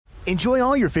Enjoy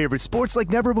all your favorite sports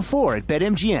like never before at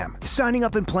BetMGM. Signing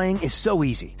up and playing is so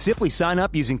easy. Simply sign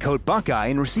up using code Buckeye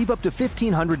and receive up to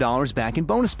 $1,500 back in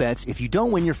bonus bets if you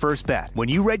don't win your first bet. When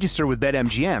you register with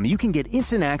BetMGM, you can get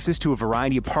instant access to a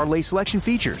variety of parlay selection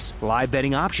features, live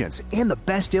betting options, and the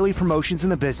best daily promotions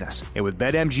in the business. And with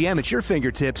BetMGM at your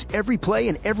fingertips, every play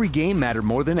and every game matter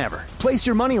more than ever. Place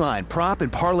your moneyline, prop,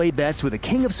 and parlay bets with the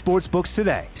king of sportsbooks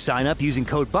today. Sign up using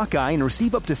code Buckeye and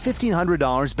receive up to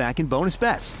 $1,500 back in bonus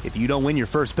bets if you don't win your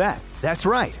first bet. That's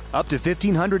right, up to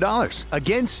 $1,500.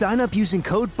 Again, sign up using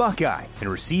code Buckeye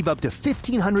and receive up to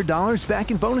 $1,500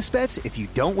 back in bonus bets if you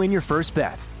don't win your first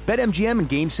bet. BetMGM and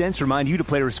GameSense remind you to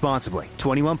play responsibly.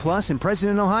 21 plus and present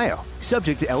in Ohio.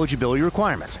 Subject to eligibility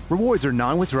requirements. Rewards are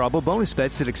non-withdrawable bonus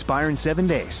bets that expire in 7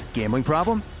 days. Gambling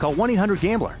problem? Call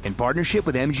 1-800-GAMBLER in partnership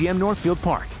with MGM Northfield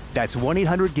Park. That's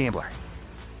 1-800-GAMBLER.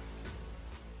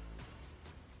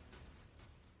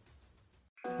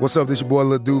 What's up, this your boy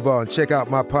Lil Duval, and check out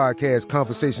my podcast,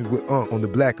 Conversations with Unc, on the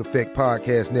Black Effect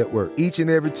Podcast Network. Each and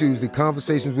every Tuesday,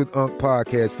 Conversations with Unc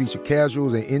podcast feature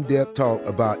casuals and in-depth talk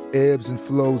about ebbs and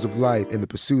flows of life and the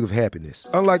pursuit of happiness.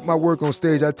 Unlike my work on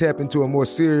stage, I tap into a more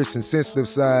serious and sensitive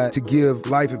side to give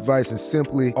life advice and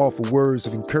simply offer words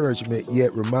of encouragement,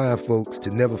 yet remind folks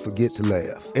to never forget to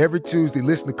laugh. Every Tuesday,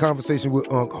 listen to Conversation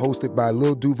with Unc, hosted by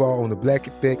Lil Duval on the Black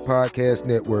Effect Podcast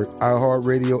Network,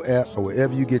 iHeartRadio app, or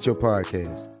wherever you get your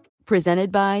podcasts.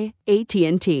 Presented by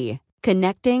AT&T.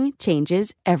 Connecting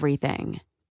changes everything.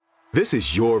 This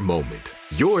is your moment,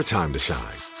 your time to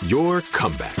shine, your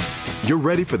comeback. You're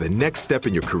ready for the next step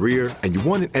in your career, and you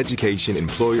want an education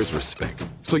employers respect.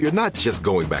 So you're not just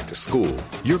going back to school,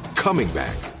 you're coming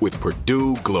back with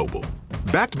Purdue Global.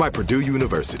 Backed by Purdue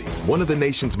University, one of the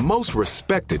nation's most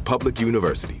respected public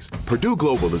universities, Purdue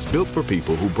Global is built for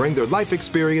people who bring their life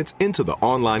experience into the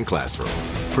online classroom.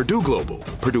 Purdue Global,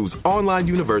 Purdue's online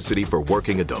university for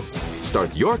working adults.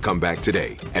 Start your comeback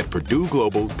today at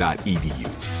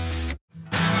purdueglobal.edu.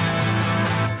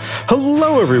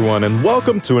 Hello, everyone, and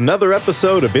welcome to another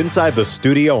episode of Inside the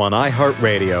Studio on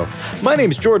iHeartRadio. My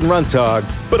name's Jordan Runtagh,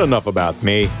 but enough about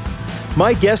me.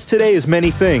 My guest today is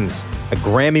many things: a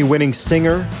Grammy-winning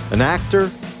singer, an actor,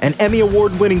 an Emmy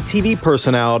Award-winning TV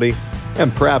personality,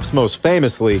 and perhaps most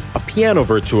famously, a piano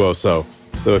virtuoso.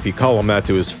 Though if you call him that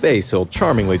to his face, he'll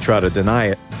charmingly try to deny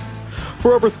it.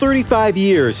 For over 35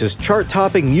 years, his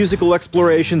chart-topping musical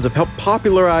explorations have helped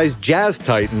popularize jazz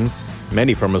titans,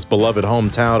 many from his beloved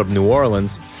hometown of New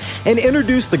Orleans, and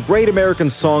introduce the Great American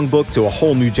Songbook to a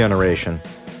whole new generation.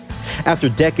 After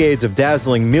decades of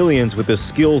dazzling millions with his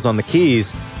skills on the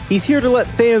keys, he's here to let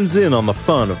fans in on the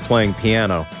fun of playing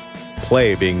piano.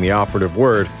 Play being the operative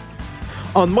word.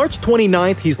 On March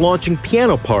 29th, he's launching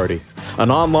Piano Party, an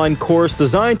online course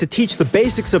designed to teach the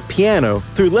basics of piano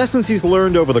through lessons he's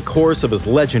learned over the course of his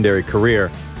legendary career.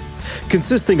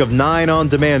 Consisting of 9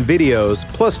 on-demand videos,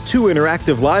 plus 2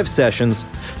 interactive live sessions,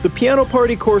 the Piano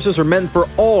Party courses are meant for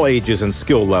all ages and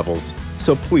skill levels.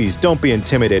 So please don't be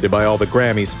intimidated by all the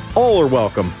Grammys. All are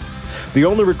welcome. The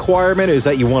only requirement is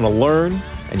that you want to learn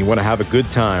and you want to have a good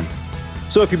time.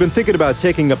 So if you've been thinking about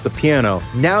taking up the piano,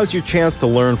 now's your chance to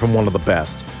learn from one of the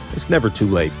best. It's never too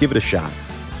late. Give it a shot.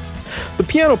 The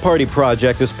Piano Party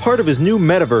project is part of his new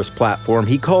metaverse platform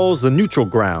he calls the Neutral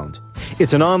Ground.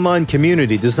 It's an online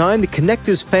community designed to connect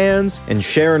his fans and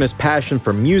share in his passion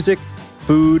for music,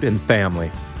 food, and family.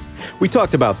 We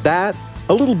talked about that,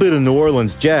 a little bit of New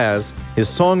Orleans jazz, his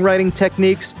songwriting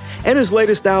techniques, and his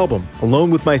latest album, Alone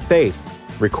with My Faith,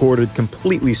 recorded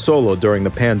completely solo during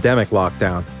the pandemic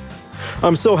lockdown.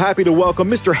 I'm so happy to welcome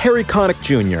Mr. Harry Connick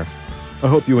Jr. I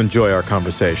hope you enjoy our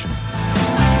conversation.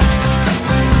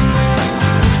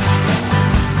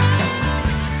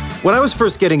 When I was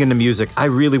first getting into music, I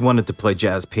really wanted to play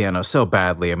jazz piano so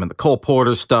badly. I mean, the Cole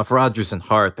Porter stuff, Rodgers and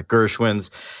Hart, the Gershwins.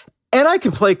 And I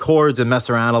can play chords and mess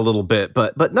around a little bit,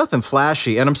 but nothing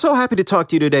flashy. And I'm so happy to talk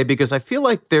to you today because I feel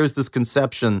like there's this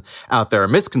conception out there, a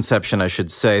misconception, I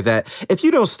should say, that if you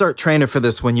don't start training for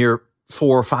this when you're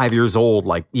 4 or 5 years old,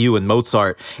 like you and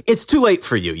Mozart, it's too late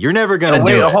for you. You're never going to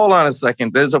do it. Wait, hold on a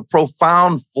second. There's a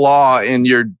profound flaw in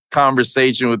your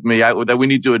conversation with me that we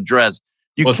need to address.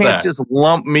 You What's can't that? just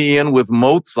lump me in with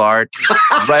Mozart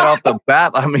right off the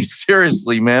bat. I mean,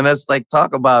 seriously, man, that's like,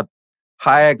 talk about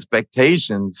high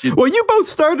expectations. Well, you both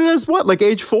started as what, like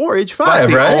age 4, age 5,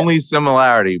 That's right? the only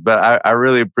similarity, but I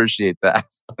really appreciate that.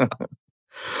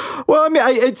 Well, I mean,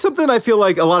 it's something I feel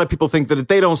like a lot of people think that if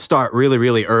they don't start really,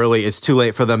 really early, it's too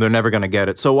late for them. They're never going to get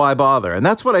it. So why bother? And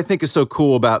that's what I think is so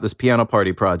cool about this Piano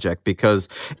Party project, because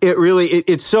it really,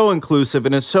 it's so inclusive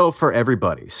and it's so for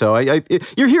everybody. So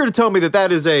you're here to tell me that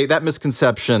that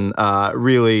misconception,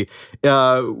 really,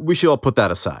 we should all put that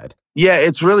aside. Yeah,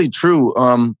 it's really true.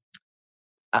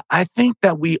 I think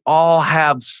that we all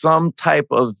have some type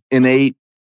of innate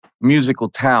musical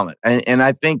talent. And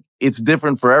I think it's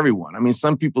different for everyone. I mean,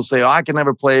 some people say, oh, I can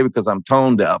never play because I'm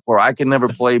tone deaf, or I can never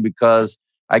play because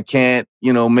I can't,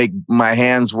 make my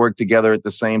hands work together at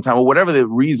the same time, or whatever the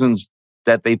reasons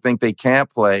that they think they can't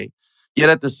play. Yet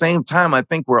at the same time, I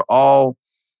think we're all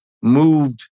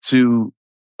moved to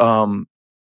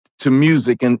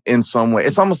music in some way.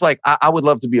 It's almost like I would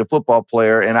love to be a football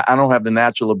player, and I don't have the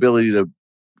natural ability to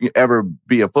ever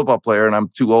be a football player, and I'm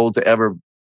too old to ever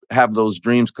have those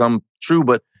dreams come true.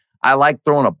 But I like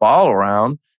throwing a ball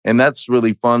around, and that's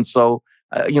really fun. So,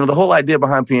 the whole idea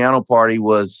behind Piano Party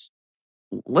was,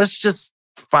 let's just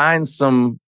find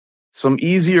some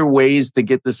easier ways to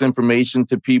get this information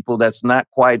to people that's not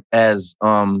quite as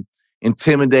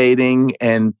intimidating,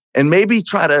 and maybe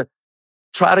try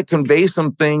to convey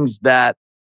some things that,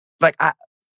 like,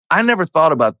 I never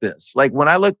thought about this. Like when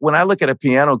I look at a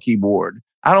piano keyboard,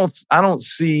 I don't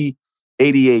see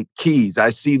 88 keys. I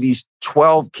see these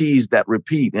 12 keys that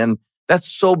repeat, and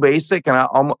that's so basic, and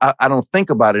I don't think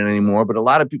about it anymore. But a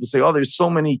lot of people say, "Oh, there's so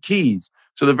many keys."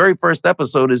 So the very first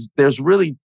episode is there's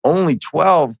really only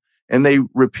 12, and they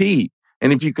repeat.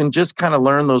 And if you can just kind of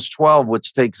learn those 12,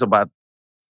 which takes about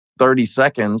 30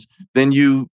 seconds, then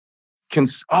you can,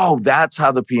 that's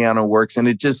how the piano works. And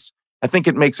I think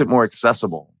it makes it more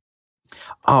accessible.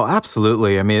 Oh,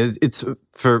 absolutely. I mean, it's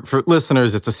for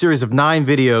listeners, it's a series of 9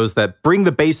 videos that bring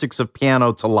the basics of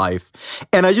piano to life.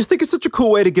 And I just think it's such a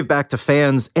cool way to give back to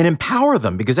fans and empower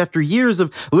them, because after years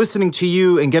of listening to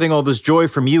you and getting all this joy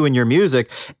from you and your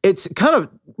music, it's kind of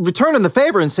returning the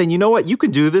favor and saying, you know what, you can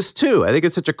do this too. I think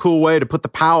it's such a cool way to put the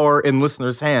power in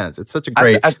listeners' hands. It's such a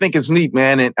great... I think it's neat,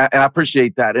 man. And I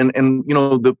appreciate that. And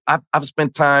I've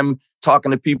spent time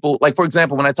talking to people. Like, for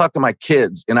example, when I talk to my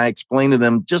kids and I explain to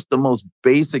them just the most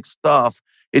basic stuff,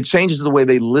 it changes the way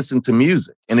they listen to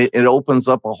music, and it opens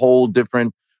up a whole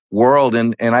different world.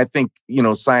 And I think,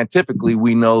 scientifically,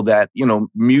 we know that,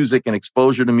 music and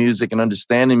exposure to music and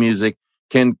understanding music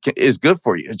is good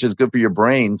for you. It's just good for your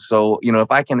brain. So, if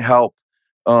I can help,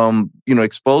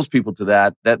 expose people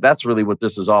to that's really what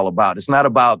this is all about. It's not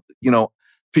about,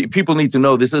 people need to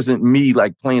know this isn't me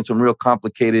like playing some real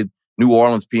complicated New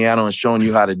Orleans piano and showing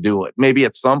you how to do it. Maybe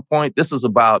at some point, this is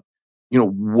about,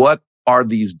 what are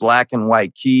these black and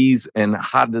white keys and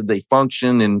how did they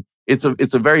function? And it's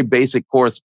a very basic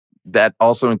course that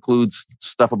also includes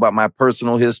stuff about my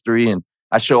personal history, and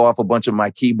I show off a bunch of my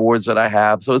keyboards that I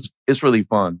have. So it's really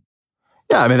fun.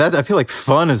 Yeah, I mean, I feel like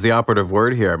fun is the operative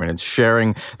word here. I mean, it's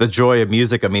sharing the joy of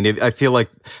music. I mean, I feel like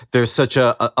there's such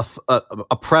a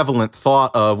prevalent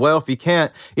thought of, well, if you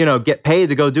can't, get paid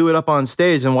to go do it up on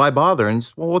stage, then why bother? And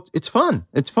it's fun.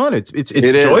 It's fun. It's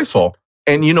joyful.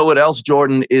 And you know what else,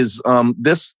 Jordan, is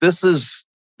this is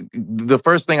the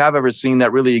first thing I've ever seen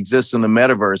that really exists in the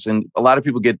metaverse. And a lot of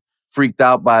people get freaked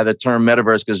out by the term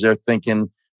metaverse because they're thinking,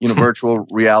 virtual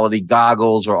reality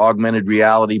goggles or augmented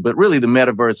reality. But really, the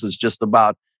metaverse is just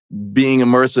about being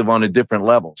immersive on a different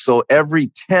level. So every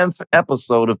 10th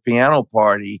episode of Piano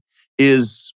Party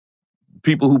is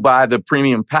people who buy the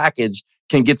premium package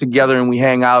can get together and we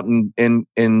hang out and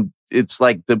it's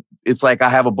like I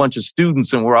have a bunch of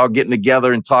students and we're all getting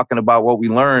together and talking about what we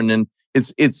learned. And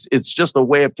it's just a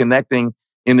way of connecting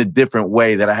in a different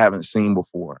way that I haven't seen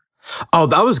before. Oh,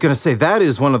 I was going to say that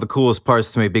is one of the coolest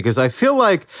parts to me, because I feel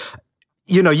like,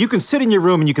 you can sit in your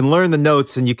room and you can learn the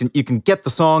notes and you can get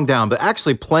the song down, but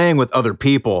actually playing with other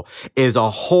people is a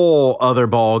whole other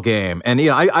ball game. And,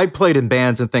 I played in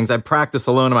bands and things. I practice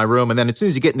alone in my room. And then as soon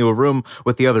as you get into a room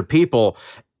with the other people,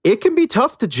 it can be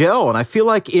tough to gel. And I feel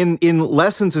like in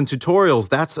lessons and tutorials,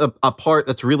 that's a part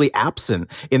that's really absent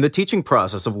in the teaching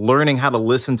process of learning how to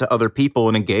listen to other people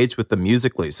and engage with them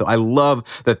musically. So I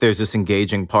love that there's this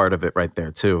engaging part of it right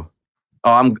there too.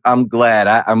 Oh, I'm glad.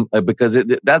 I'm because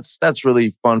that's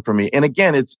really fun for me. And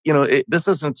again, it's, this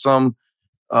isn't some,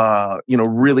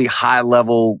 really high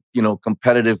level,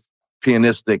 competitive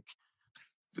pianistic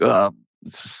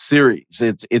series.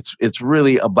 It's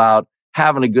really about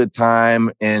having a good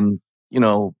time. And,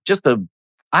 I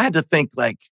had to think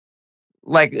like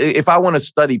if I want to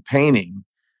study painting,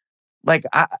 like,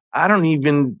 I don't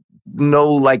even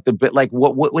know like the bit, like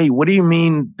what do you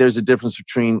mean there's a difference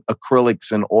between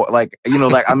acrylics and oil?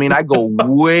 I go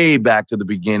way back to the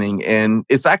beginning, and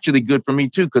it's actually good for me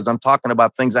too, because I'm talking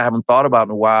about things I haven't thought about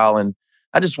in a while. And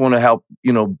I just want to help,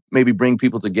 maybe bring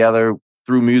people together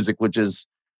through music, which is,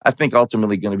 I think,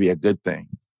 ultimately going to be a good thing.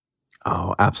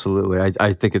 Oh, absolutely.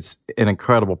 I think it's an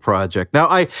incredible project. Now,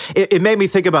 it made me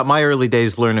think about my early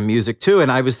days learning music too.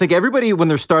 And I was thinking everybody, when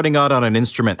they're starting out on an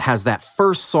instrument, has that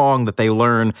first song that they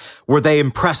learn where they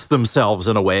impress themselves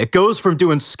in a way. It goes from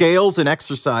doing scales and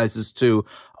exercises to,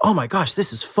 oh my gosh,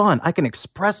 this is fun. I can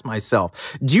express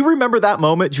myself. Do you remember that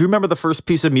moment? Do you remember the first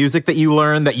piece of music that you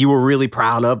learned that you were really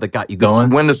proud of that got you going?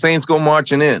 When the Saints Go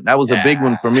Marching In. That was a big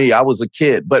one for me. I was a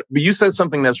kid. But you said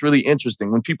something that's really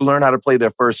interesting. When people learn how to play their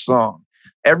first song,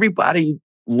 everybody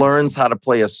learns how to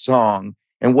play a song.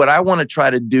 And what I want to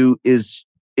try to do is,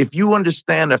 if you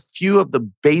understand a few of the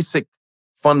basic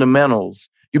fundamentals,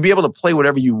 you'll be able to play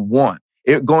whatever you want.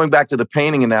 Going back to the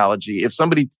painting analogy, if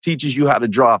somebody teaches you how to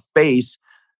draw a face,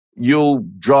 you'll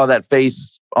draw that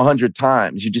face 100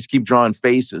 times. You just keep drawing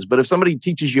faces. But if somebody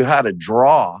teaches you how to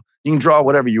draw, you can draw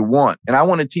whatever you want. And I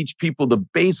want to teach people the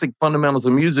basic fundamentals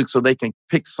of music so they can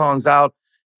pick songs out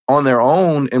on their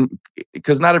own. And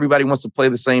because not everybody wants to play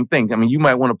the same thing. I mean, you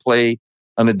might want to play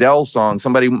an Adele song.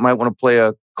 Somebody might want to play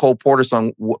a Cole Porter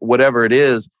song, whatever it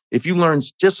is. If you learn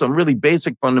just some really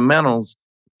basic fundamentals,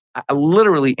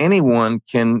 literally anyone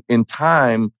can, in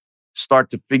time, start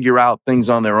to figure out things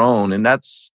on their own. And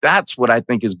that's what I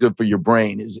think is good for your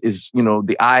brain is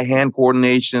the eye-hand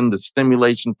coordination, the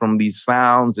stimulation from these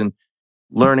sounds, and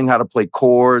learning how to play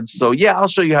chords. So yeah, I'll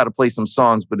show you how to play some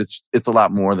songs, but it's a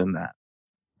lot more than that.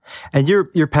 And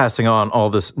you're passing on all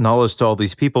this knowledge to all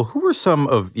these people. Who are some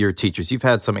of your teachers? You've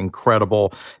had some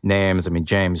incredible names. I mean,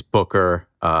 James Booker,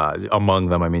 among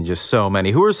them. I mean, just so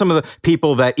many. Who are some of the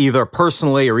people that either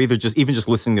personally or even just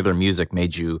listening to their music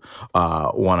made you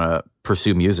want to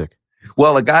pursue music?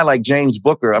 Well, a guy like James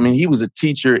Booker, I mean, he was a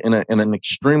teacher in an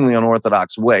extremely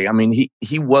unorthodox way. I mean,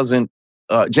 he wasn't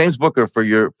James Booker, for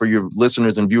your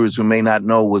listeners and viewers who may not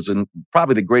know, was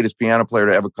probably the greatest piano player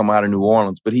to ever come out of New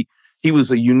Orleans. But he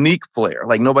was a unique player.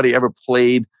 Like nobody ever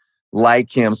played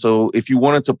like him. So if you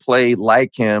wanted to play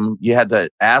like him, you had to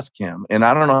ask him. And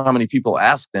I don't know how many people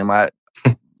asked him.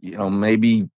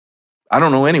 Maybe I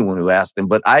don't know anyone who asked him,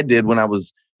 but I did when I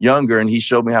was younger, and he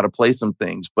showed me how to play some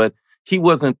things. But he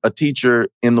wasn't a teacher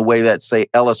in the way that, say,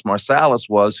 Ellis Marsalis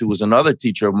was, who was another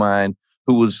teacher of mine,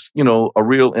 who was, a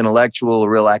real intellectual, a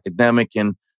real academic,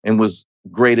 and was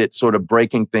great at sort of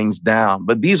breaking things down.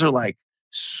 But these are like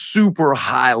super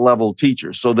high level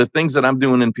teachers. So the things that I'm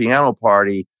doing in Piano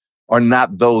Party are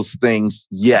not those things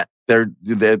yet. They're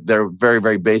very,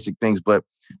 very basic things. But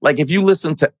like if you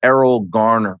listen to Errol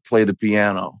Garner play the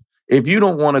piano, if you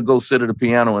don't want to go sit at a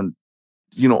piano and,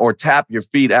 or tap your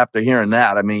feet after hearing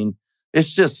that, I mean,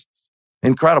 it's just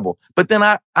incredible. But then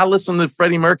I listened to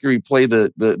Freddie Mercury play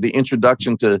the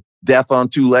introduction to Death on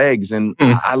Two Legs. And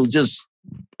I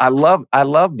love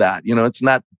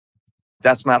that.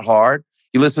 That's not hard.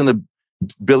 You listen to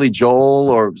Billy Joel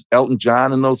or Elton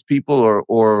John and those people,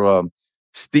 or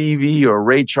Stevie or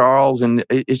Ray Charles. And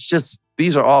it's just,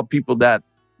 these are all people that,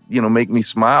 make me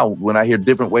smile when I hear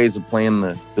different ways of playing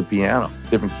the piano,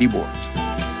 different keyboards.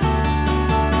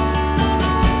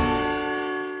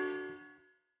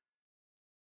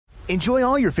 Enjoy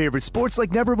all your favorite sports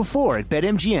like never before at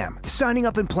BetMGM. Signing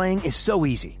up and playing is so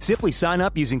easy. Simply sign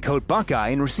up using code Buckeye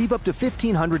and receive up to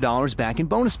 $1,500 back in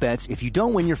bonus bets if you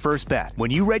don't win your first bet.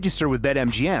 When you register with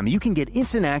BetMGM, you can get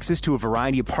instant access to a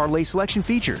variety of parlay selection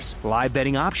features, live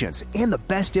betting options, and the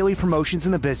best daily promotions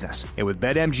in the business. And with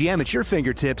BetMGM at your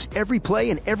fingertips, every play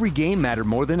and every game matter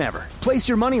more than ever. Place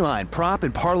your moneyline, prop,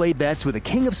 and parlay bets with the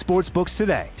king of sportsbooks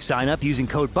today. Sign up using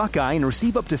code Buckeye and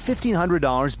receive up to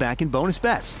 $1,500 back in bonus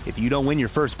bets if you don't win your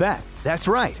first bet. That's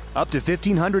right, up to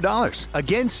 $1,500.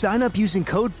 Again, sign up using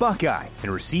code Buckeye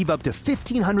and receive up to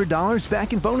 $1,500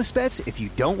 back in bonus bets if you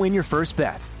don't win your first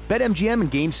bet. BetMGM and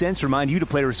GameSense remind you to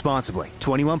play responsibly.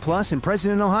 21 plus and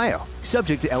present in Ohio.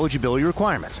 Subject to eligibility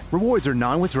requirements. Rewards are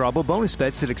non-withdrawable bonus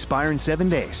bets that expire in 7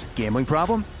 days. Gambling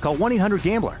problem? Call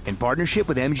 1-800-GAMBLER in partnership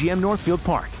with MGM Northfield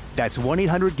Park. That's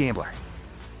 1-800-GAMBLER.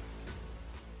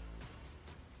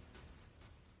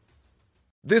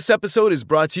 This episode is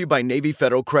brought to you by Navy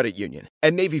Federal Credit Union.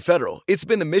 At Navy Federal, it's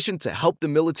been the mission to help the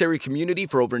military community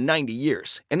for over 90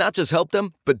 years. And not just help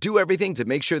them, but do everything to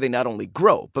make sure they not only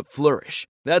grow, but flourish.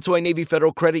 That's why Navy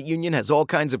Federal Credit Union has all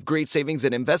kinds of great savings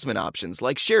and investment options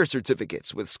like share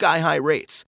certificates with sky-high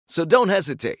rates. So don't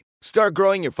hesitate. Start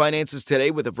growing your finances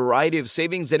today with a variety of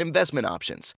savings and investment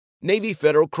options. Navy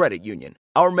Federal Credit Union.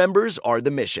 Our members are the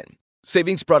mission.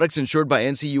 Savings products insured by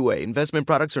NCUA. Investment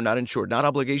products are not insured, not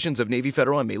obligations of Navy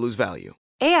Federal and may lose value.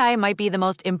 AI might be the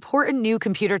most important new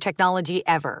computer technology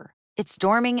ever. It's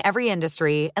storming every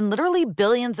industry, and literally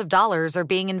billions of dollars are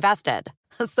being invested.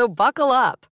 So buckle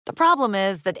up. The problem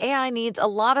is that AI needs a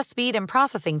lot of speed and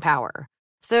processing power.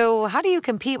 So how do you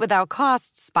compete without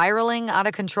costs spiraling out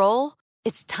of control?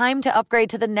 It's time to upgrade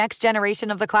to the next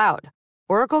generation of the cloud.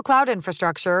 Oracle Cloud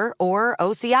Infrastructure, or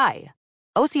OCI.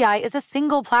 OCI is a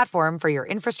single platform for your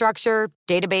infrastructure,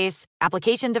 database,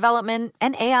 application development,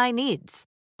 and AI needs.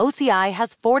 OCI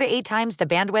has 4 to 8 times the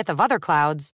bandwidth of other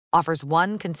clouds, offers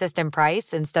one consistent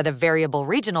price instead of variable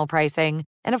regional pricing,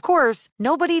 and of course,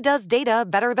 nobody does data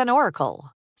better than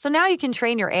Oracle. So now you can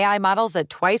train your AI models at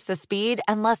twice the speed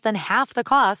and less than half the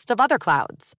cost of other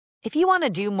clouds. If you want to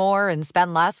do more and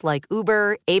spend less like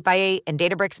Uber, 8x8, and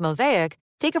Databricks Mosaic,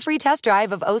 take a free test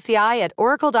drive of OCI at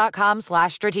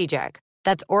oracle.com/strategic.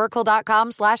 That's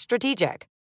oracle.com/strategic.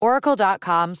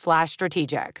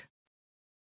 Oracle.com/strategic.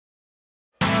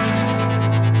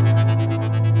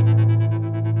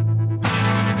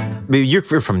 I mean, you're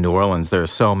from New Orleans. There are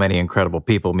so many incredible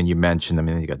people. I mean, you mentioned,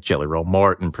 you got Jelly Roll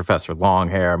Morton, Professor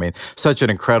Longhair. I mean, such an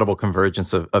incredible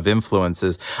convergence of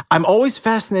influences. I'm always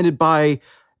fascinated by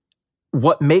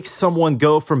what makes someone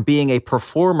go from being a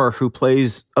performer who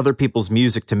plays other people's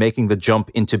music to making the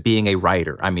jump into being a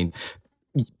writer. I mean,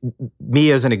 me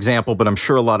as an example, but I'm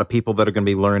sure a lot of people that are going to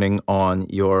be learning on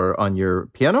your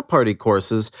piano party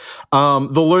courses,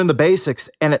 they'll learn the basics.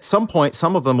 And at some point,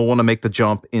 some of them will want to make the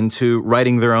jump into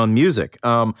writing their own music.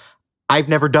 I've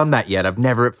never done that yet. I've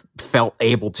never felt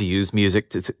able to use music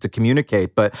to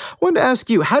communicate. But I wanted to ask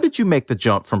you, how did you make the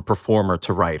jump from performer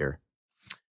to writer?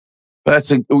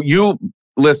 Listen,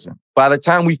 by the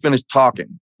time we finish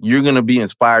talking, you're going to be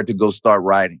inspired to go start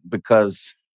writing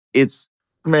because it's,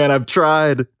 man, I've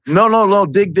tried. No,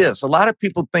 dig this. A lot of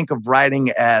people think of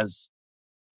writing as,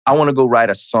 I want to go write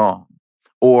a song,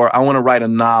 or I want to write a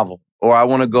novel, or I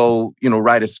want to go,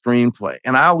 write a screenplay.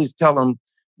 And I always tell them,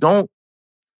 don't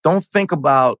think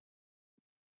about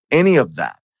any of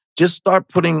that. Just start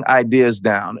putting ideas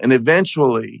down. And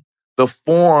eventually the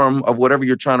form of whatever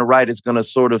you're trying to write is going to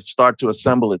sort of start to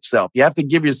assemble itself. You have to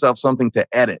give yourself something to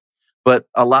edit. But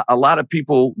a lot of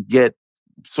people get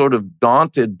sort of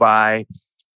daunted by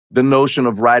the notion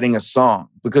of writing a song,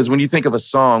 because when you think of a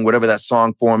song, whatever that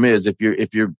song form is, if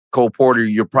you're Cole Porter,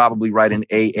 you're probably writing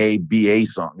AABA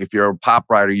song. If you're a pop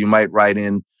writer, you might write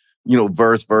in,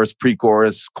 verse,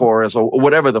 pre-chorus, chorus, or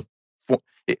whatever that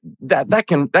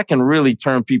can really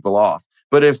turn people off.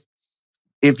 But if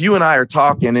you and I are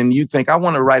talking and you think, I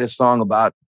want to write a song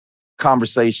about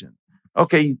conversation.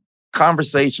 Okay,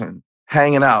 conversation,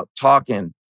 hanging out,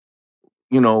 talking,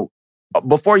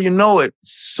 before you know it,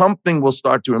 something will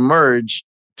start to emerge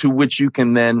to which you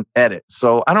can then edit.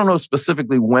 So I don't know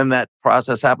specifically when that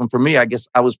process happened for me. I guess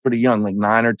I was pretty young, like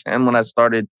 9 or 10 when I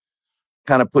started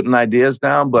kind of putting ideas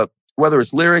down. But whether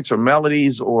it's lyrics or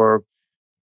melodies or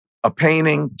a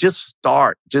painting, just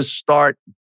start.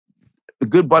 A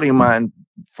good buddy of mine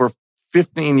for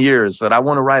 15 years said, I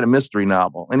want to write a mystery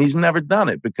novel. And he's never done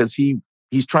it because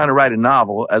he's trying to write a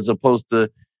novel as opposed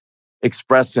to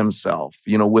express himself,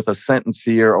 with a sentence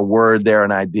here, a word there,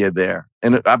 an idea there.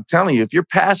 And I'm telling you, if you're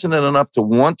passionate enough to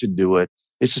want to do it,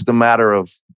 it's just a matter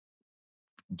of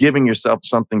giving yourself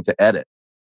something to edit.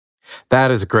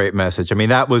 That is a great message.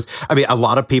 A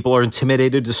lot of people are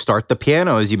intimidated to start the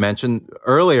piano, as you mentioned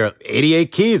earlier.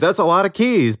 88 keys, that's a lot of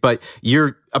keys, but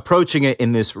you're approaching it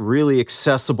in this really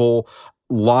accessible,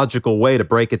 logical way to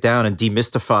break it down and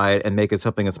demystify it and make it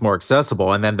something that's more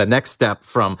accessible. And then the next step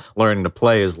from learning to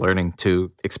play is learning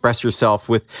to express yourself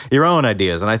with your own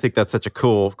ideas. And I think that's such a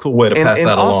cool way to pass that along.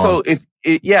 And also,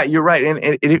 you're right.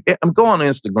 And go on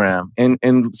Instagram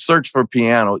and search for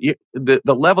piano. The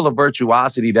level of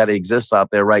virtuosity that exists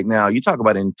out there right now, you talk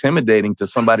about intimidating to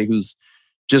somebody who's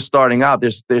just starting out.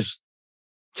 There's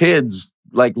kids,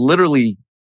 like literally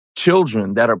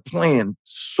children, that are playing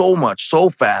so much, so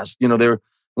fast.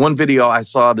 One video I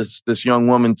saw, this young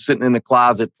woman sitting in the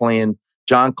closet playing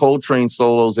John Coltrane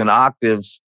solos in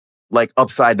octaves, like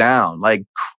upside down, like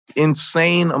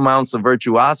insane amounts of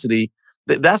virtuosity.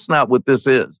 That's not what this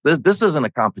is. This isn't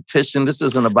a competition. This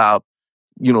isn't about,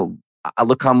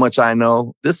 look how much I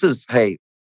know. This is, hey,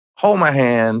 hold my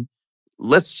hand.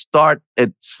 Let's start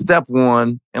at step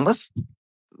one and let's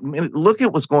look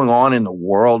at what's going on in the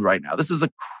world right now. This is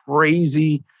a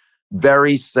crazy,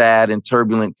 very sad and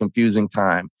turbulent, confusing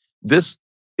time. This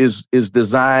is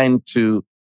designed to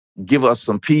give us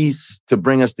some peace, to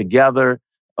bring us together.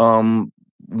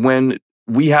 When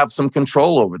we have some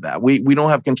control over that. We don't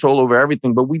have control over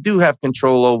everything, but we do have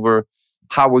control over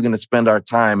how we're going to spend our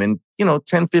time. And,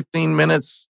 10, 15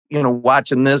 minutes,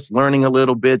 watching this, learning a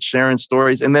little bit, sharing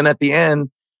stories. And then at the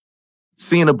end,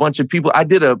 seeing a bunch of people. I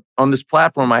did on this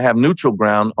platform, I have Neutral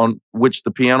Ground, on which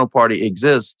the piano party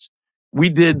exists. We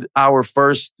did our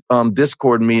first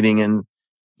Discord meeting, and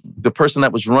the person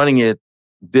that was running it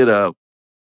did a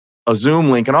a Zoom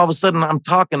link, and all of a sudden I'm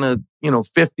talking to,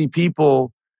 50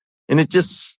 people, and it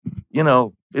just,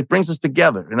 it brings us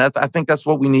together. And I think that's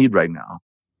what we need right now.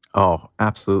 Oh,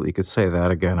 absolutely. You could say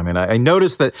that again. I mean, I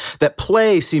noticed that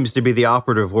play seems to be the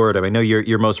operative word. I mean, I know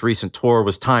your most recent tour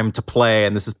was Time to Play,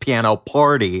 and this is Piano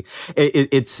Party.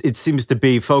 It seems to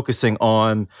be focusing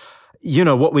on,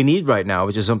 what we need right now,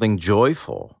 which is something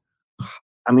joyful.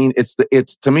 I mean,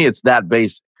 to me, it's that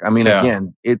basic. I mean,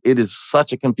 Again, it is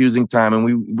such a confusing time,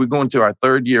 and we're going to our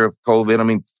third year of COVID. I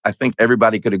mean, I think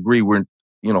everybody could agree we're,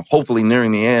 hopefully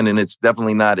nearing the end, and it's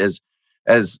definitely not as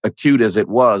acute as it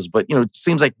was. But, it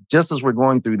seems like just as we're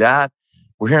going through that,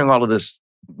 we're hearing all of this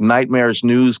nightmarish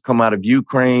news come out of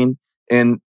Ukraine.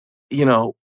 And,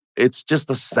 it's just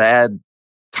a sad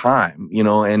time,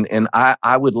 and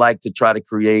I would like to try to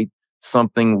create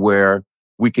something where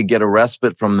we could get a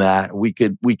respite from that. We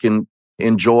can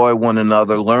enjoy one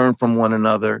another, learn from one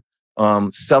another,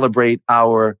 celebrate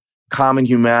our common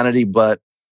humanity, but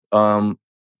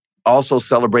also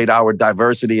celebrate our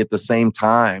diversity at the same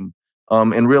time.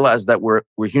 And realize that we're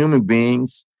human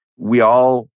beings. We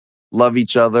all love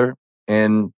each other,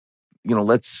 and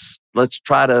let's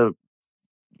try to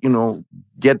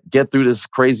get through this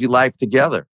crazy life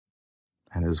together.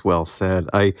 That is well said.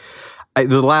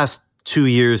 The last 2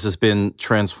 years has been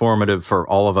transformative for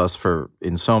all of us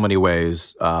in so many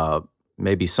ways.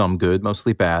 Maybe some good,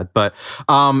 mostly bad. But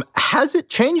has it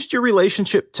changed your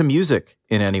relationship to music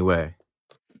in any way?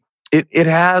 It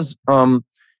has.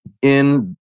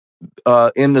 In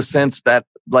the sense that,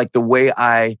 like, the way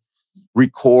I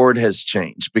record has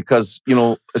changed because,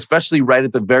 especially right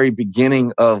at the very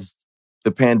beginning of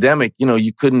the pandemic,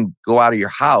 you couldn't go out of your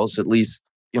house. At least,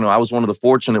 I was one of the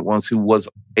fortunate ones who was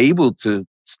able to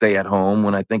stay at home.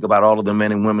 When I think about all of the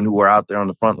men and women who were out there on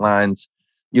the front lines,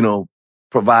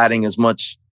 providing as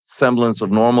much semblance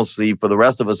of normalcy for the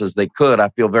rest of us as they could, I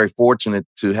feel very fortunate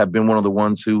to have been one of the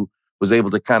ones who was able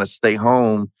to kind of stay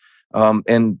home.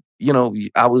 And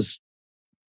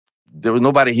there was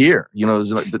nobody here.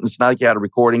 It's not like you had a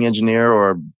recording engineer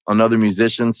or another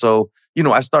musician. So,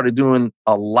 I started doing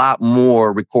a lot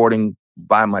more recording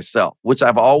by myself, which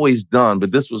I've always done,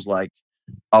 but this was like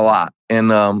a lot. And,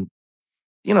 like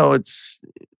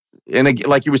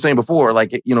you were saying before,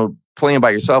 like, playing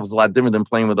by yourself is a lot different than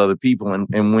playing with other people.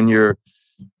 And when you're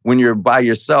by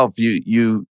yourself,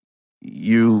 you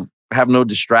have no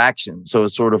distraction. So it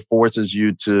sort of forces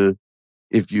you to,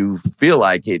 if you feel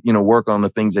like it, work on the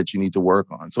things that you need to work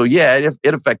on. So yeah,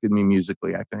 it affected me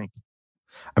musically, I think.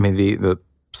 I mean, the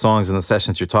songs and the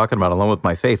sessions you're talking about, Alone With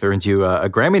My Faith, earned you a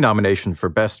Grammy nomination for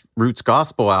Best Roots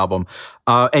Gospel Album.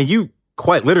 And you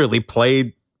quite literally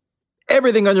played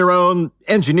everything on your own,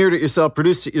 engineered it yourself,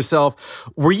 produced it yourself.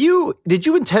 Did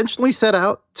you intentionally set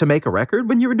out to make a record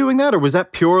when you were doing that? Or was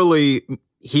that purely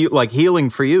healing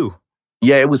for you?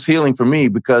 Yeah, it was healing for me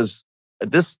because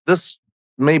this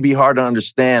may be hard to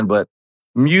understand, but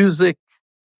music,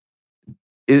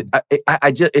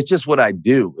 it's just what I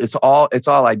do. It's all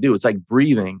I do. It's like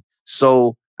breathing.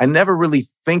 So I never really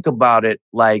think about it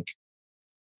like,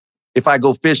 if I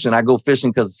go fishing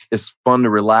because it's fun to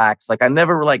relax. Like, I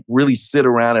never really sit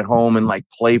around at home and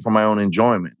play for my own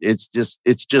enjoyment. It's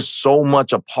just so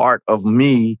much a part of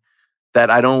me that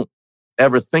I don't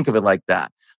ever think of it like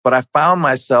that. But I found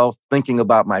myself thinking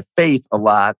about my faith a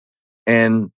lot.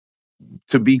 And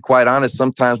to be quite honest,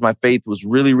 sometimes my faith was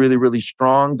really, really, really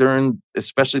strong during,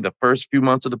 especially the first few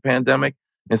months of the pandemic.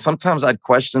 And sometimes I'd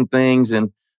question things,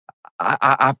 and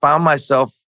I found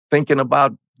myself thinking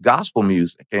about gospel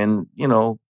music. And,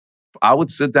 I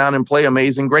would sit down and play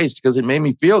Amazing Grace because it made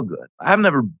me feel good. I've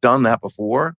never done that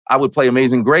before. I would play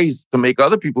Amazing Grace to make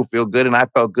other people feel good, and I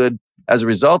felt good as a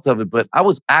result of it. But I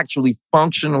was actually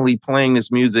functionally playing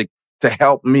this music to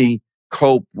help me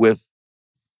cope with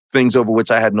things over which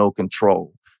I had no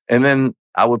control. And then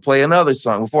I would play another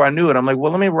song. Before I knew it, I'm like,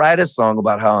 well, let me write a song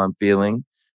about how I'm feeling.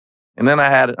 And then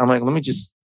I'm like, let me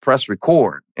just press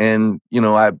record. And,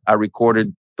 I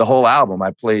recorded the whole album.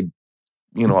 I played,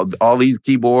 all these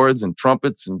keyboards and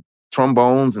trumpets and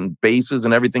trombones and basses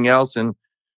and everything else. And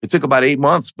it took about 8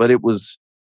 months, but it was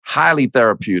highly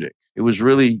therapeutic. It was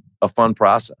really a fun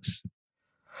process.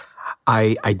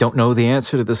 I don't know the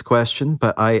answer to this question,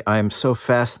 but I am so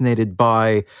fascinated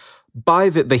by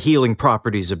the healing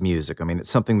properties of music. I mean, it's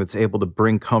something that's able to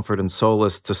bring comfort and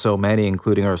solace to so many,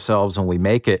 including ourselves, when we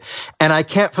make it. And I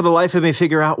can't for the life of me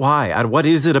figure out why. What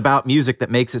is it about music that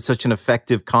makes it such an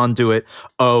effective conduit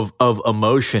of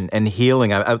emotion and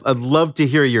healing? I'd love to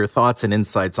hear your thoughts and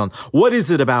insights on what is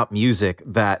it about music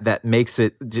that makes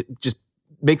it just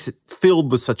makes it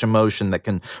filled with such emotion that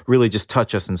can really just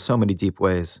touch us in so many deep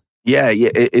ways.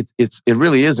 It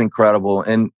really is incredible.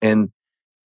 And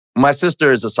my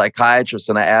sister is a psychiatrist,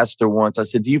 and I asked her once, I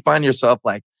said, do you find yourself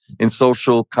like in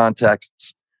social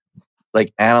contexts,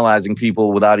 like analyzing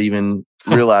people without even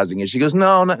realizing it? She goes,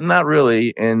 no, not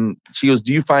really. And she goes,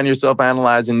 do you find yourself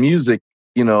analyzing music,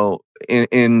 you know,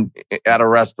 in at a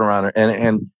restaurant?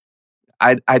 And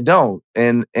I don't.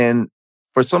 And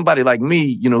for somebody like me,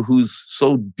 you know, who's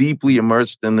so deeply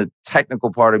immersed in the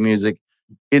technical part of music,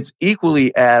 it's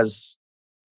equally as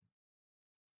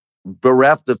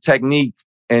bereft of technique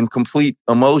and complete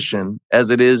emotion as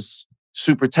it is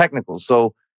super technical.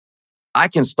 So I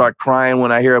can start crying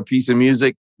when I hear a piece of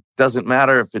music. Doesn't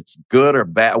matter if it's good or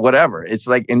bad, whatever. It's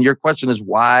like, and your question is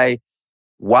why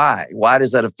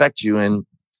does that affect you? And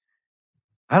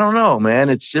I don't know, man.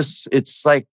 It's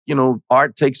like, you know,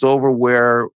 art takes over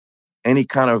where any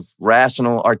kind of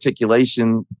rational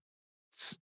articulation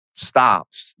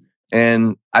stops.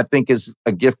 And I think it's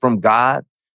a gift from God.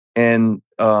 And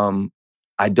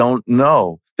I don't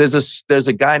know. There's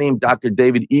a guy named Dr.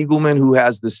 David Eagleman who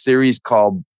has this series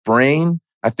called Brain.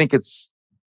 I think it's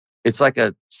like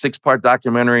a 6-part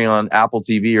documentary on Apple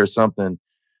TV or something.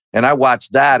 And I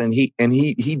watched that, and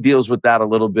he deals with that a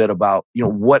little bit about, you know,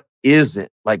 what is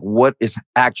it? Like, what is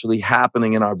actually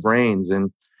happening in our brains?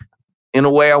 And in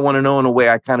a way I want to know, in a way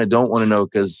I kind of don't want to know,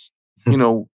 because, you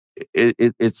know,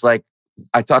 it's like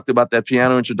I talked about that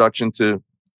piano introduction to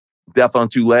Death on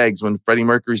Two Legs when Freddie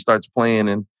Mercury starts playing,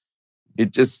 and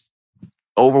it just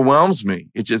overwhelms me.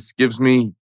 It just gives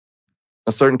me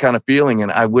a certain kind of feeling,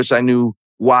 and I wish I knew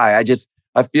why.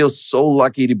 I feel so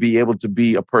lucky to be able to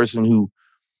be a person who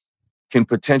can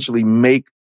potentially make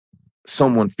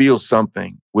someone feel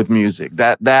something with music.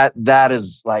 That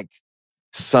is like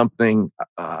something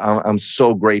I'm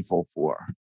so grateful for.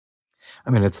 I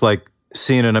mean, it's like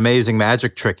seeing an amazing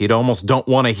magic trick. You almost don't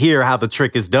want to hear how the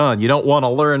trick is done. You don't want to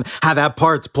learn how that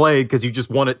part's played because you just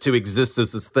want it to exist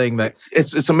as this thing that...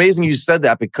 It's amazing you said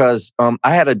that, because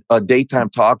I had a daytime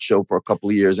talk show for a couple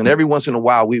of years, and every once in a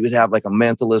while we would have like a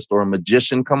mentalist or a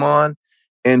magician come on,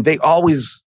 and they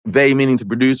meaning the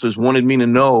producers, wanted me to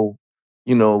know,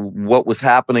 you know, what was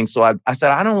happening. So I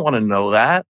said, I don't want to know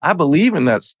that. I believe in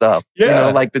that stuff. Yeah. You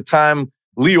know, like the time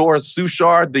Lior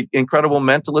Suchard, the incredible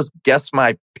mentalist, guessed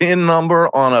my PIN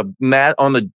number on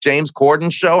the James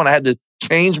Corden show, and I had to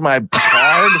change my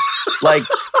card. Like,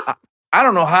 I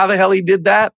don't know how the hell he did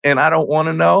that, and I don't want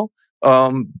to know.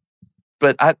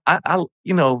 But I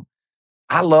you know,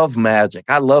 I love magic.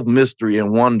 I love mystery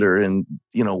and wonder, and,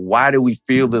 you know, why do we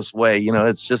feel this way? You know,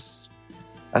 it's just,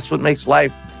 that's what makes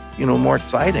life, you know, more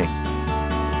exciting.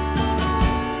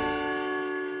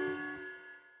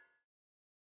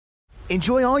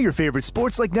 Enjoy all your favorite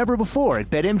sports like never before at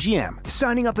BetMGM.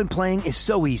 Signing up and playing is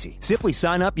so easy. Simply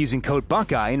sign up using code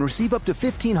Buckeye and receive up to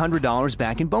 $1,500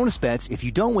 back in bonus bets if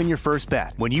you don't win your first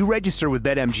bet. When you register with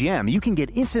BetMGM, you can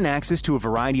get instant access to a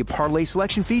variety of parlay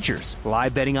selection features,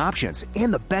 live betting options,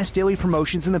 and the best daily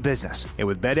promotions in the business. And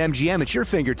with BetMGM at your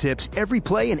fingertips, every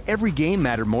play and every game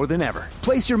matter more than ever.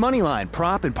 Place your moneyline,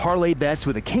 prop, and parlay bets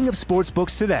with the king of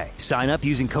sportsbooks today. Sign up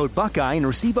using code Buckeye and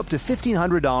receive up to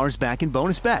 $1,500 back in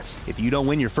bonus bets if you don't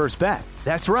win your first bet.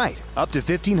 That's right, up to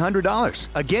 $1,500.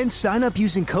 Again, sign up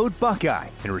using code Buckeye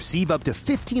and receive up to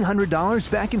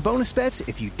 $1,500 back in bonus bets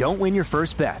if you don't win your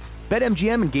first bet.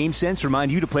 BetMGM and GameSense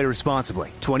remind you to play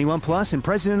responsibly. 21 plus and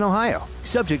present in Ohio.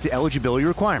 Subject to eligibility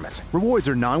requirements. Rewards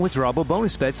are non-withdrawable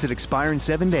bonus bets that expire in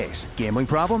 7 days. Gambling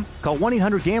problem? Call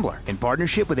 1-800-GAMBLER in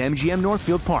partnership with MGM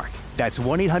Northfield Park. That's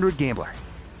 1-800-GAMBLER.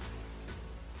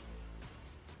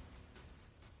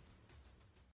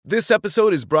 This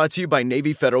episode is brought to you by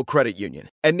Navy Federal Credit Union.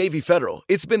 At Navy Federal,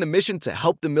 it's been the mission to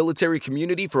help the military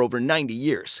community for over 90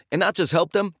 years. And not just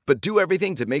help them, but do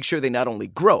everything to make sure they not only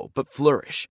grow, but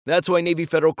flourish. That's why Navy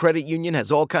Federal Credit Union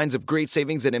has all kinds of great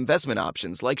savings and investment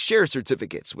options like share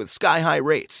certificates with sky-high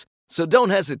rates. So don't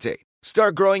hesitate.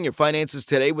 Start growing your finances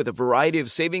today with a variety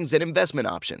of savings and investment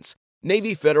options.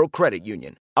 Navy Federal Credit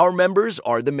Union. Our members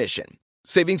are the mission.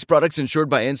 Savings products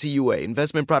insured by NCUA.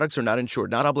 Investment products are not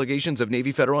insured, not obligations of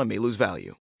Navy Federal and may lose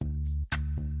value.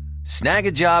 Snag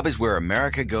a Job is where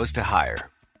America goes to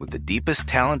hire, with the deepest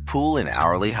talent pool in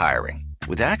hourly hiring.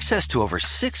 With access to over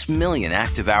 6 million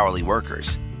active hourly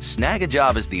workers, Snag a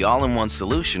Job is the all-in-one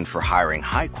solution for hiring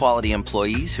high-quality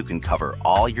employees who can cover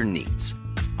all your needs.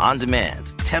 On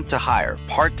demand, temp to hire,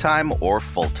 part-time or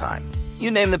full-time.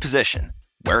 You name the position.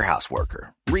 Warehouse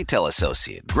worker, retail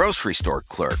associate, grocery store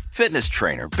clerk, fitness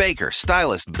trainer, baker,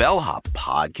 stylist, bellhop,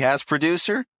 podcast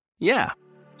producer. Yeah,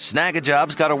 Snag a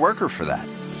Job's got a worker for that.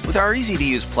 With our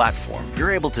easy-to-use platform,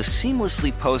 you're able to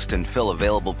seamlessly post and fill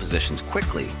available positions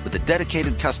quickly with a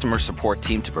dedicated customer support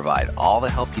team to provide all the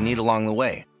help you need along the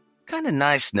way. Kind of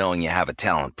nice knowing you have a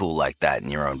talent pool like that in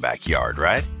your own backyard,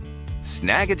 right?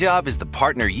 Snagajob is the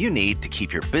partner you need to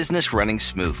keep your business running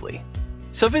smoothly.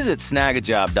 So visit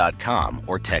snagajob.com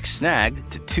or text snag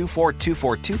to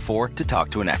 242424 to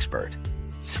talk to an expert.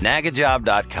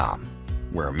 Snagajob.com,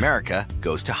 where America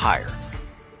goes to hire.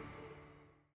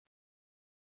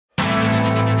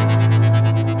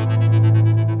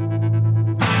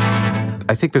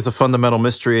 I think there's a fundamental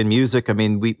mystery in music. I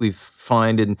mean, we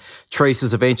find in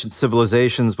traces of ancient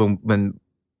civilizations when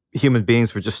human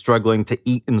beings were just struggling to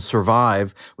eat and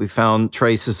survive, we found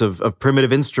traces of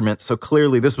primitive instruments. So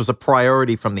clearly this was a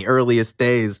priority from the earliest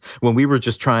days when we were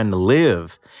just trying to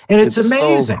live. And it's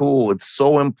amazing. So cool. It's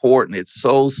so important. It's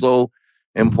so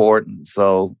important.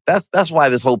 So that's why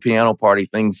this whole piano party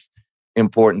thing's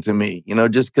important to me,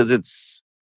 just because it's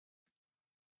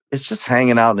just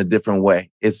hanging out in a different way.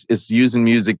 It's using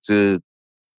music to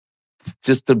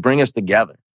bring us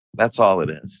together. That's all it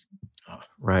is.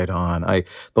 Right on.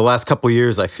 The last couple of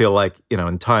years, I feel like,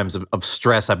 in times of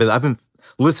stress, I've been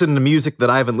listening to music that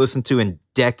I haven't listened to in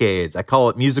decades. I call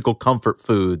it musical comfort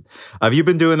food. Have you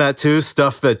been doing that too?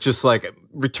 Stuff that just like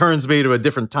returns me to a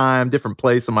different time, different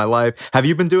place in my life. Have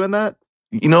you been doing that?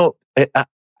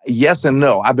 Yes and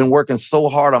no. I've been working so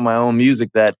hard on my own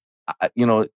music that,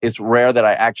 it's rare that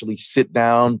I actually sit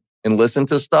down and listen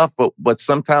to stuff, but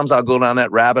sometimes I'll go down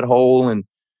that rabbit hole and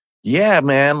yeah,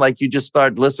 man, like you just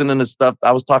start listening to stuff.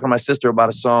 I was talking to my sister about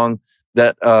a song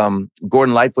that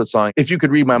Gordon Lightfoot song, If You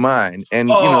Could Read My Mind.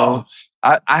 And,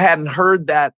 I hadn't heard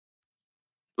that.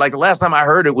 Like the last time I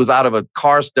heard it was out of a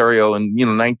car stereo in,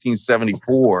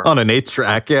 1974. On an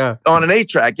 8-track, yeah. On an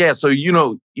 8-track, yeah. So,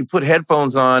 you put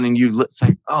headphones on and it's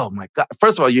like, oh my God.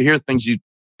 First of all, you hear things you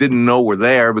didn't know were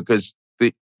there because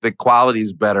the quality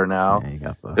is better now.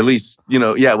 Yeah, at least,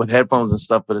 with headphones and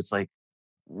stuff. But it's like,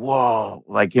 whoa,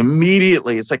 like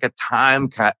immediately, it's like a time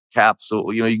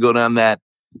capsule. You go down that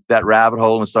rabbit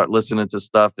hole and start listening to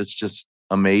stuff. It's just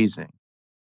amazing.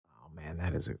 Oh man,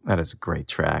 that is a great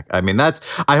track. I mean,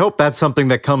 I hope that's something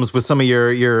that comes with some of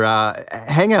your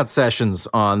hangout sessions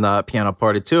on Piano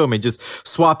Party too. I mean, just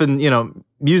swapping,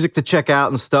 music to check out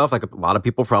and stuff. Like a lot of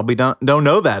people probably don't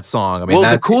know that song. I mean,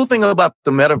 the cool thing about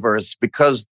the metaverse,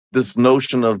 because this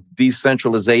notion of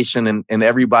decentralization and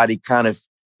everybody kind of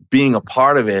being a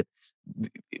part of it,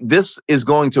 this is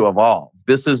going to evolve.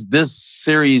 This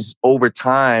series over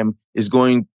time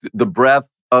the breadth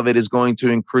of it is going to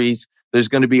increase. There's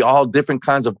going to be all different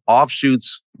kinds of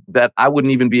offshoots that I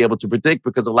wouldn't even be able to predict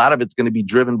because a lot of it's going to be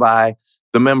driven by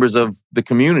the members of the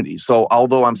community. So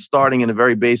although I'm starting in a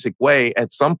very basic way,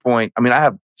 at some point, I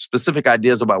have specific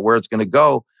ideas about where it's going to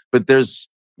go, but there's,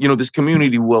 this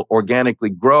community will organically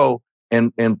grow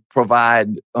and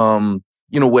provide,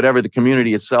 whatever the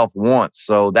community itself wants.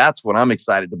 So that's what I'm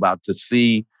excited about to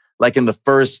see, like in the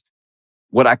first,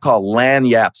 what I call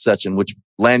Lagniappe session, which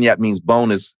Lagniappe means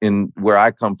bonus in where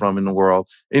I come from in the world.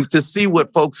 And to see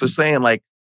what folks are saying, like,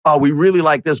 oh, we really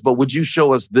like this, but would you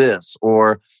show us this?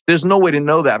 Or there's no way to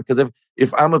know that because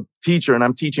if I'm a teacher and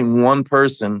I'm teaching one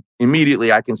person,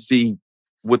 immediately I can see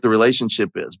what the relationship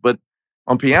is. But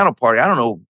on Piano Party, I don't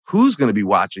know who's going to be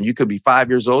watching. You could be 5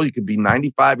 years old. You could be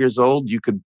 95 years old. You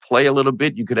could play a little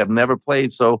bit. You could have never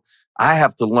played. So I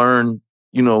have to learn,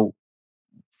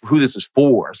 who this is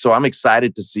for. So I'm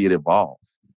excited to see it evolve.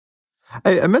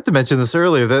 I meant to mention this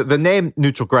earlier. The name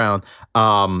Neutral Ground,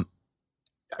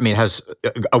 has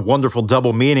a wonderful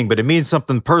double meaning, but it means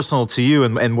something personal to you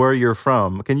and where you're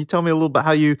from. Can you tell me a little bit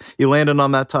how you landed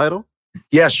on that title?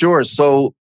 Yeah, sure.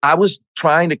 So I was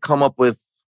trying to come up with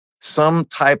some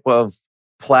type of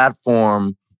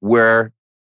platform where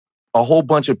a whole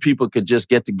bunch of people could just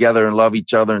get together and love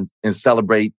each other and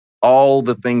celebrate all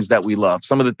the things that we love.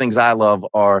 Some of the things I love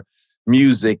are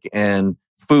music and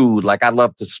food. Like I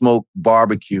love to smoke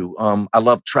barbecue. I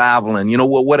love traveling,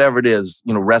 whatever it is,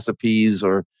 recipes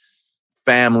or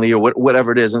family or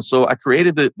whatever it is. And so I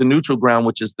created the Neutral Ground,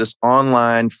 which is this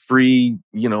online, free,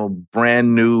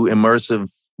 brand new,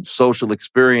 immersive social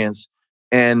experience.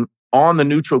 And on the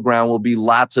Neutral Ground will be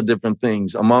lots of different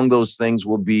things. Among those things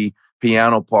will be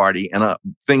Piano Party and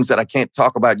things that I can't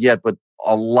talk about yet, but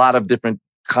a lot of different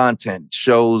content,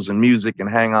 shows and music and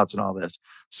hangouts and all this.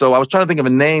 So I was trying to think of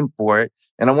a name for it,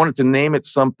 and I wanted to name it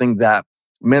something that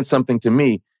meant something to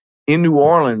me. In New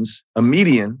Orleans, a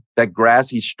median, that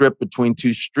grassy strip between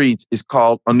two streets, is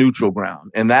called a neutral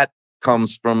ground. And that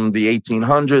comes from the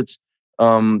 1800s.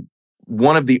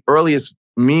 One of the earliest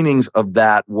meanings of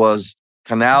that was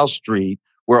Canal Street,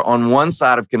 where on one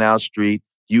side of Canal Street,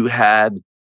 you had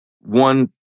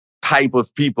one type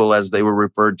of people, as they were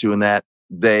referred to in that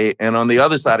day. And on the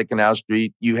other side of Canal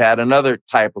Street, you had another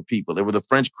type of people. There were the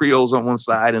French Creoles on one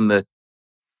side and the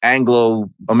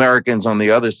Anglo-Americans on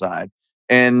the other side.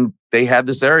 And they had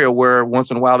this area where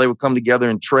once in a while they would come together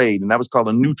and trade. And that was called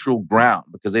a neutral ground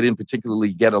because they didn't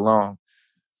particularly get along.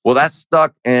 Well, that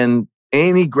stuck. And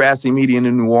any grassy median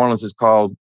in New Orleans is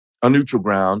called a neutral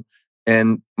ground.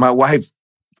 And my wife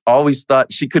always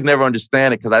thought she could never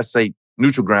understand it because I say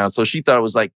neutral ground. So she thought it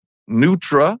was like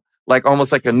Nutra, like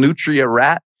almost like a nutria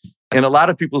rat. And a lot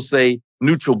of people say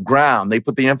neutral ground. They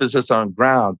put the emphasis on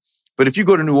ground. But if you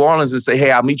go to New Orleans and say,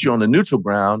 hey, I'll meet you on the neutral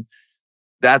ground,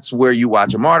 that's where you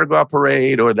watch a Mardi Gras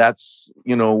parade, or that's,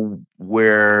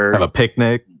 where... Have a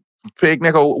picnic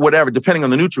or whatever. Depending on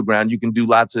the neutral ground, you can do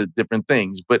lots of different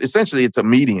things. But essentially, it's a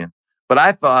median. But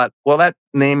I thought, well, that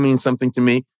name means something to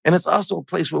me. And it's also a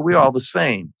place where we're all the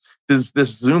same.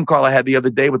 This Zoom call I had the other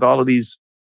day with all of these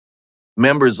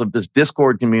members of this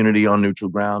Discord community on neutral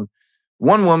ground.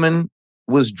 One woman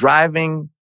was driving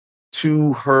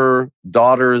to her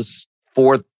daughter's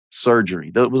 4th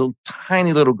surgery. There was a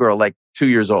tiny little girl, like 2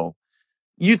 years old.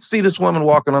 You'd see this woman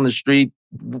walking on the street,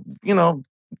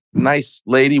 nice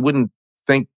lady, wouldn't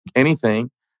think anything.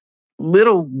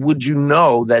 Little would you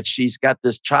know that she's got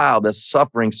this child that's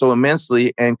suffering so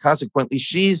immensely, and consequently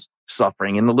she's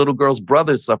suffering, and the little girl's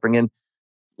brother's suffering. And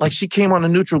like she came on a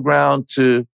neutral ground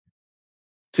to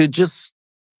just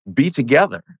be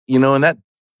together, and that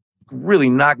really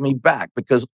knocked me back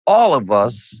because all of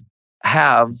us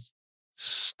have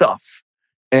stuff.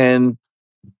 And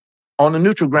on the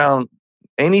neutral ground,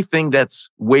 anything that's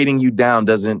weighting you down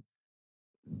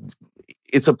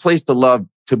it's a place to love,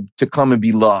 to come and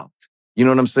be loved. You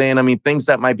know what I'm saying? I mean, things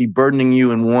that might be burdening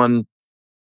you in one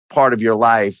part of your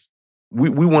life, we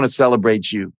want to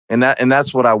celebrate you. And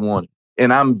that's what I wanted.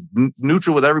 And I'm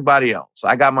neutral with everybody else.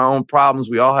 I got my own problems.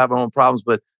 We all have our own problems,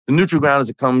 but the neutral ground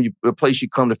is a place you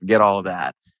come to forget all of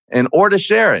that or to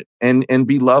share it and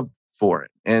be loved for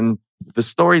it. And the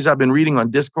stories I've been reading on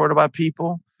Discord about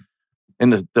people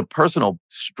and the personal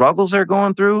struggles they're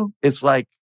going through, it's like,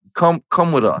 come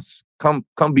with us. Come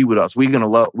be with us. We're gonna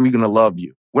love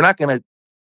you. We're not gonna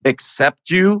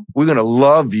accept you. We're gonna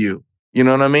love you. You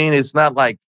know what I mean? It's not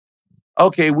like,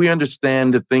 okay, we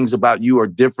understand that things about you are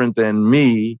different than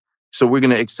me, so we're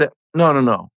gonna accept.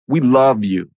 No. We love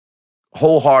you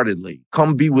wholeheartedly.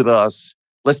 Come be with us.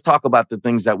 Let's talk about the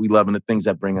things that we love and the things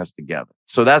that bring us together.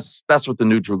 So that's what the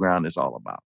neutral ground is all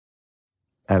about.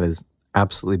 That is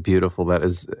absolutely beautiful. That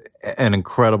is an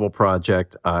incredible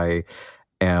project. I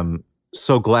am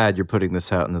so glad you're putting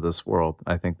this out into this world.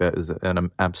 I think that is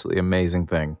an absolutely amazing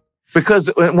thing.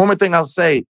 Because one more thing I'll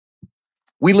say,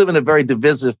 we live in a very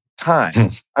divisive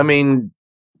time. I mean,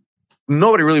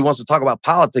 nobody really wants to talk about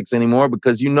politics anymore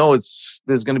because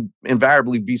there's going to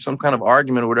invariably be some kind of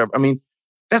argument or whatever. I mean,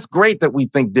 that's great that we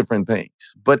think different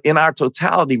things, but in our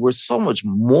totality, we're so much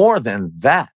more than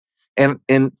that. And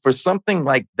for something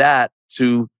like that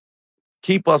to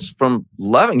keep us from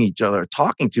loving each other,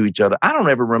 talking to each other, I don't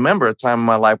ever remember a time in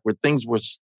my life where things were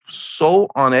so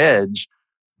on edge.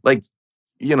 Like,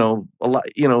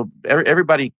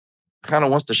 everybody kind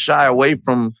of wants to shy away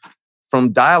from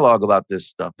dialogue about this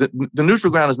stuff. The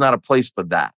neutral ground is not a place for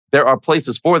that. There are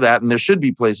places for that, and there should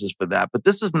be places for that. But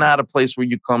this is not a place where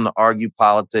you come to argue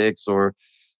politics or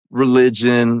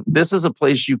religion. This is a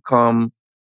place you come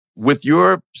with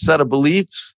your set of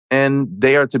beliefs, and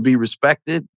they are to be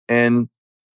respected. And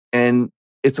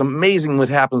it's amazing what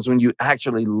happens when you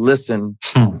actually listen,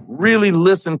 really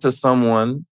listen to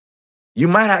someone. You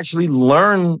might actually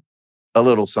learn a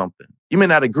little something. You may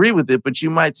not agree with it, but you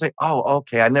might say, oh,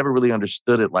 okay, I never really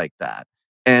understood it like that.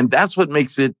 And that's what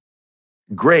makes it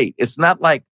great. It's not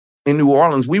like in New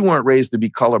Orleans, we weren't raised to be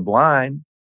colorblind.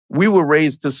 We were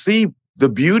raised to see the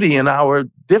beauty in our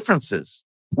differences.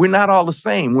 We're not all the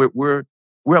same. We're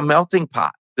a melting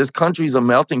pot. This country's a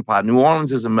melting pot. New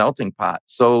Orleans is a melting pot.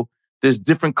 So there's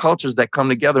different cultures that come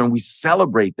together and we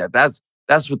celebrate that.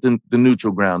 That's what the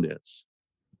neutral ground is.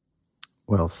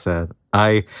 Well said.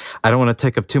 I don't want to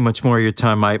take up too much more of your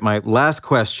time. My last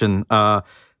question,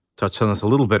 touched on this a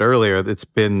little bit earlier. It's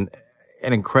been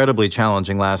an incredibly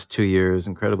challenging last 2 years,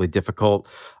 incredibly difficult.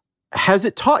 Has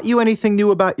it taught you anything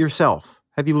new about yourself?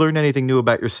 Have you learned anything new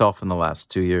about yourself in the last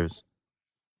 2 years?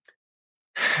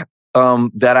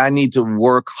 That I need to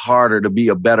work harder to be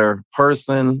a better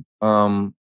person,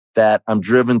 that I'm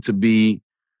driven to be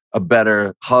a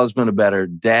better husband, a better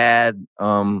dad.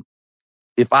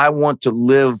 If I want to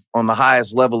live on the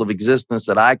highest level of existence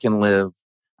that I can live,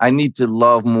 I need to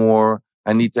love more.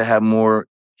 I need to have more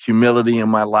humility in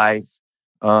my life.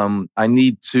 I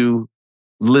need to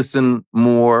listen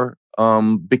more,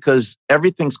 because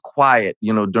everything's quiet,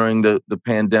 during the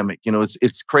pandemic.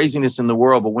 It's craziness in the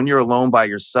world, but when you're alone by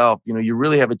yourself, you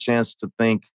really have a chance to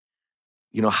think,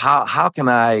 how can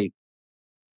I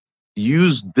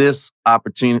use this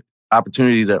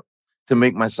opportunity to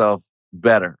make myself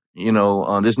better?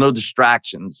 There's no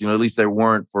distractions, at least there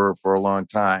weren't for a long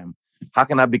time. How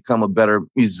can I become a better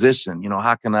musician?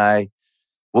 What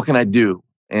can I do?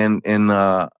 And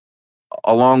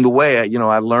along the way,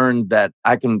 I learned that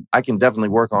I can definitely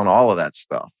work on all of that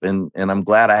stuff. And I'm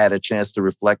glad I had a chance to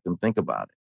reflect and think about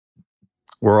it.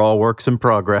 We're all works in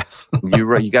progress. You're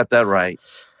right. You got that right.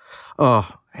 Oh,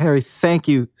 Harry, thank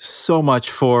you so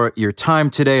much for your time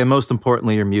today. And most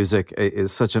importantly, your music. It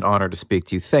is such an honor to speak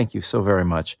to you. Thank you so very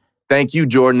much. Thank you,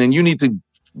 Jordan. And you need to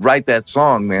write that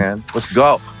song, man. Let's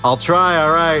go. I'll try.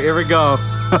 All right, here we go.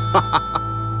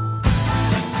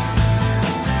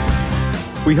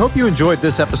 We hope you enjoyed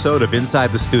this episode of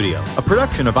Inside the Studio, a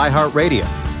production of iHeartRadio.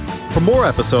 For more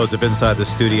episodes of Inside the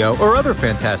Studio or other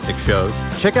fantastic shows,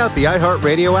 check out the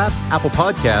iHeartRadio app, Apple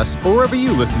Podcasts, or wherever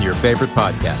you listen to your favorite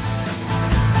podcasts.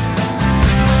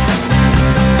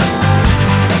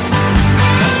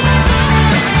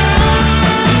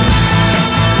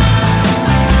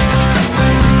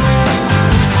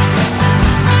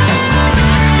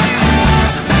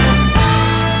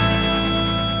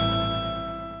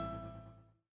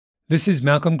 This is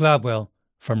Malcolm Gladwell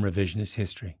from Revisionist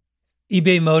History.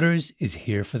 eBay Motors is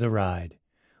here for the ride.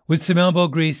 With some elbow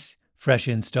grease, fresh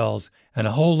installs, and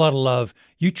a whole lot of love,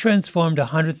 you transformed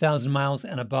 100,000 miles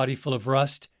and a body full of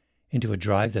rust into a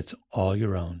drive that's all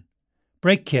your own.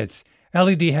 Brake kits,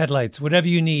 LED headlights, whatever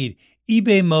you need,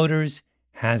 eBay Motors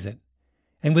has it.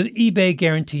 And with eBay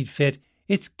Guaranteed Fit,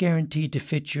 it's guaranteed to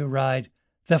fit your ride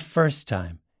the first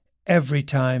time, every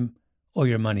time, or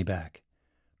your money back.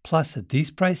 Plus, at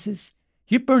these prices,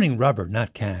 you're burning rubber,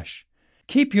 not cash.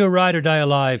 Keep your ride or die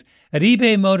alive at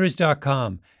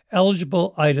ebaymotors.com.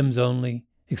 Eligible items only.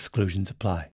 Exclusions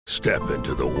apply. Step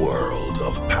into the world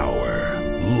of power,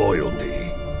 loyalty,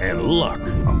 and luck.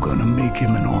 I'm going to make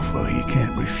him an offer he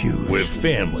can't refuse. With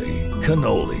family,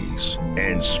 cannolis,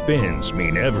 and spins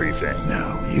mean everything.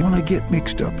 Now, you want to get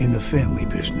mixed up in the family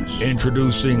business.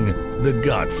 Introducing The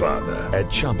Godfather at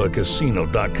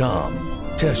ChumbaCasino.com.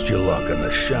 Test your luck in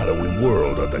the shadowy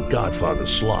world of The Godfather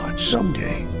slot.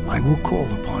 Someday, I will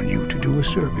call upon you to do a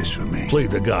service for me. Play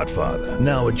The Godfather,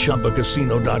 now at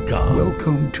ChumbaCasino.com.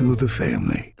 Welcome to the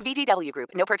family. VGW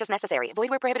Group. No purchase necessary. Void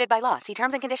where prohibited by law. See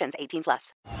terms and conditions.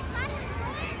 18+.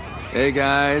 Hey,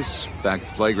 guys. Back at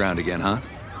the playground again, huh?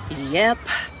 Yep.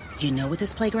 You know what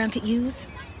this playground could use?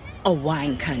 A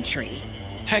wine country.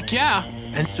 Heck yeah.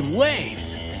 And some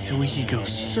waves, so we could go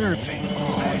surfing.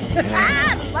 Oh,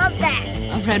 yeah. Love that.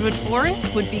 A redwood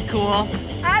forest would be cool.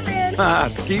 I'm in.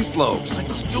 Ski slopes.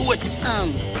 Let's do it.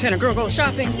 Can a girl go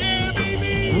shopping? Yeah,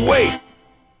 baby. Wait.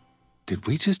 Did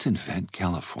we just invent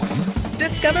California?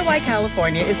 Discover why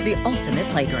California is the ultimate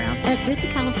playground at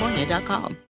visitcalifornia.com.